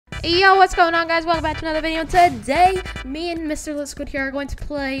Yo, what's going on, guys? Welcome back to another video. Today, me and MrLitSquid here are going to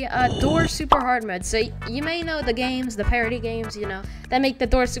play Door Super Hard Mode. So you may know the games, the parody games, you know, that make the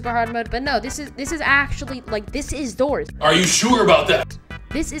Door Super Hard Mode. But no, this is actually like this is Doors. Are you sure about that?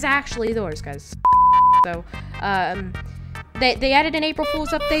 This is actually Doors, guys. So they added an April Fool's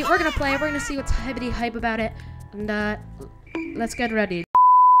update. We're gonna play it. We're gonna see what's hype about it, and let's get ready.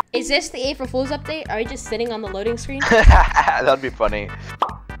 Is this the April Fool's update? Are you just sitting on the loading screen? That'd be funny.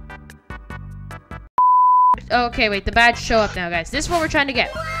 Okay, wait, the badge show up now, guys. This is what we're trying to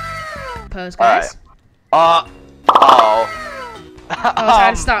get. Pose, guys. Oh.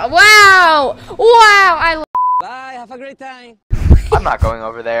 Trying to stop. Wow! Wow! I love. Bye, have a great time. I'm not going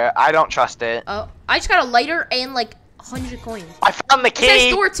over there. I don't trust it. Oh, I just got a lighter and like 100 coins. I found the key. It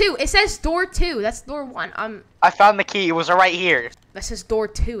says door 2. It says door 2. That's door 1. I found the key. It was right here. That says door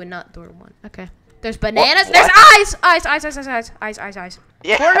 2 and not door 1. Okay. There's bananas. What? There's eyes. Eyes.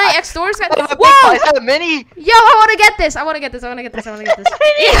 Yeah. Fortnite X doors. Whoa! Whoa! Is that a mini? Yo, I want to get this. I want to get this. Yo,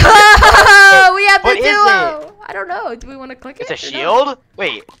 we have the duo. I don't know. Do we want to click it? It's a shield? No?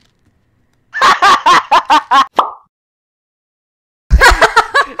 Wait.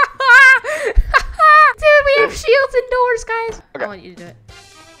 Dude, we have shields and doors, guys. Okay. I want you to do it.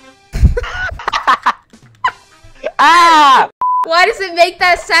 Ah! Why does it make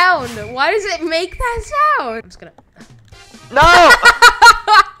that sound? Why does it make that sound? I'm just gonna. No!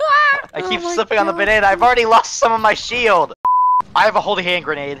 I keep slipping on the banana. I've already lost some of my shield. I have a holy hand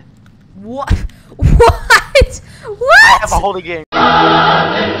grenade. What? What? What? I have a holy hand.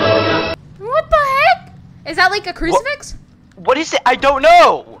 What the heck? Is that like a crucifix? What is it? I don't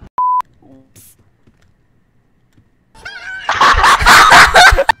know.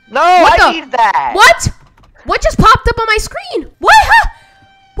 No, I need that. What? What just popped up on my screen? What? Huh?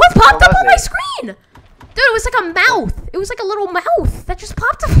 What popped up on my screen? Dude, it was like a mouth. It was like a little mouth that just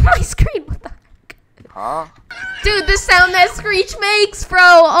popped up on my screen. What the heck? Huh? Dude, the sound that Screech makes, bro.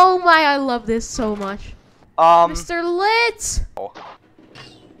 Oh my, I love this so much. Mr. Lit. Oh,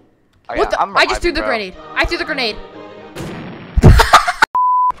 What the? I just threw the grenade. I threw the grenade.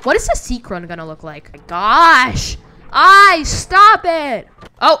 What is a seek run gonna look like? Gosh. Stop it.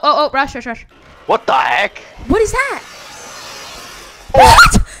 Oh, rush. What the heck? What is that?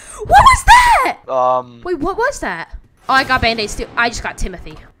 What? What was that? Wait, what was that? Oh, I got band-aids too. I just got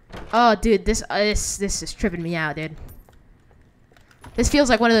Timothy. Oh, dude, this is tripping me out, dude. This feels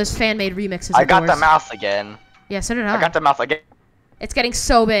like one of those fan-made remixes. I got the mouth again. Yeah, so did I. I got the mouth again. It's getting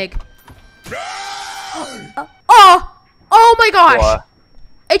so big. Oh my gosh! What?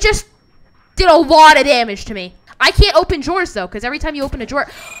 It just did a lot of damage to me. I can't open drawers though, because every time you open a drawer.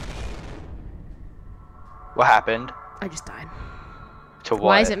 What happened? I just died. To what?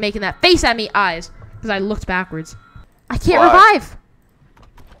 Why is it making that face at me? Eyes. Because I looked backwards. I can't revive.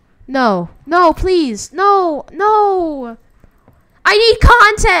 No, please. No. I need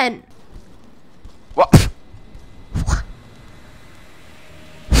content. What?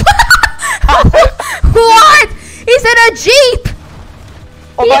 What? He's in a Jeep.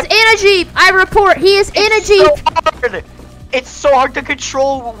 He's in a Jeep. I report. He is in a Jeep. So hard. It's so hard to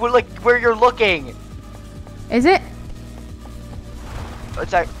control where you're looking. Is it?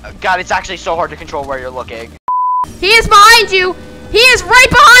 It's like, God, it's actually so hard to control where you're looking. He is behind you. He is right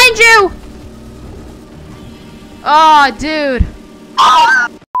behind you. Oh, dude.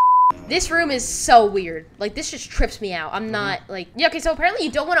 This room is so weird. Like, this just trips me out. I'm not, like... Yeah, okay, so apparently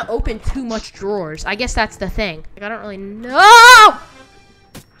you don't want to open too much drawers. I guess that's the thing. Like, I don't really know.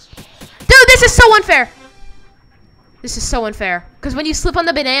 Dude, this is so unfair. This is so unfair. Because when you slip on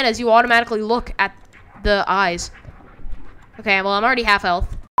the bananas, you automatically look at the eyes. Okay, well, I'm already half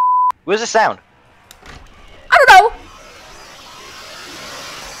health. Where's the sound? I don't know.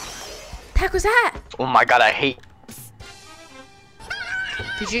 The heck was that? Oh my God, I hate...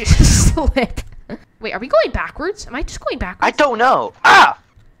 Did you just slip? Wait, are we going backwards? Am I just going backwards? I don't know. Ah!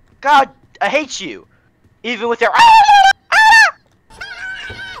 God, I hate you. Even with your...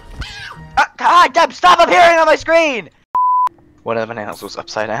 God, Deb, stop appearing on my screen! One of the bananas was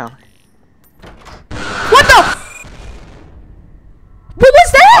upside down. What the? What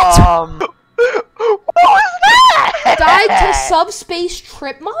was that? What was that? Died to subspace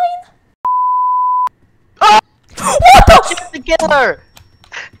trip mine? What the? The killer!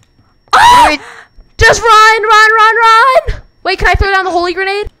 Just run! Wait, can I throw down the holy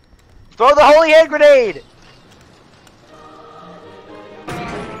grenade? Throw the holy hand grenade!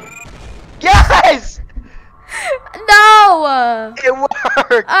 Yes! No! It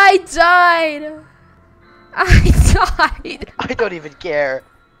worked! I died! I don't even care.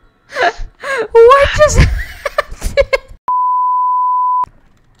 What just happened?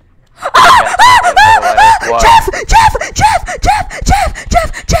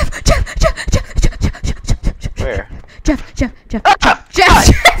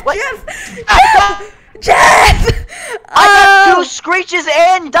 Jeff! I got 2 screeches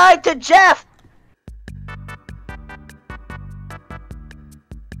and died to Jeff.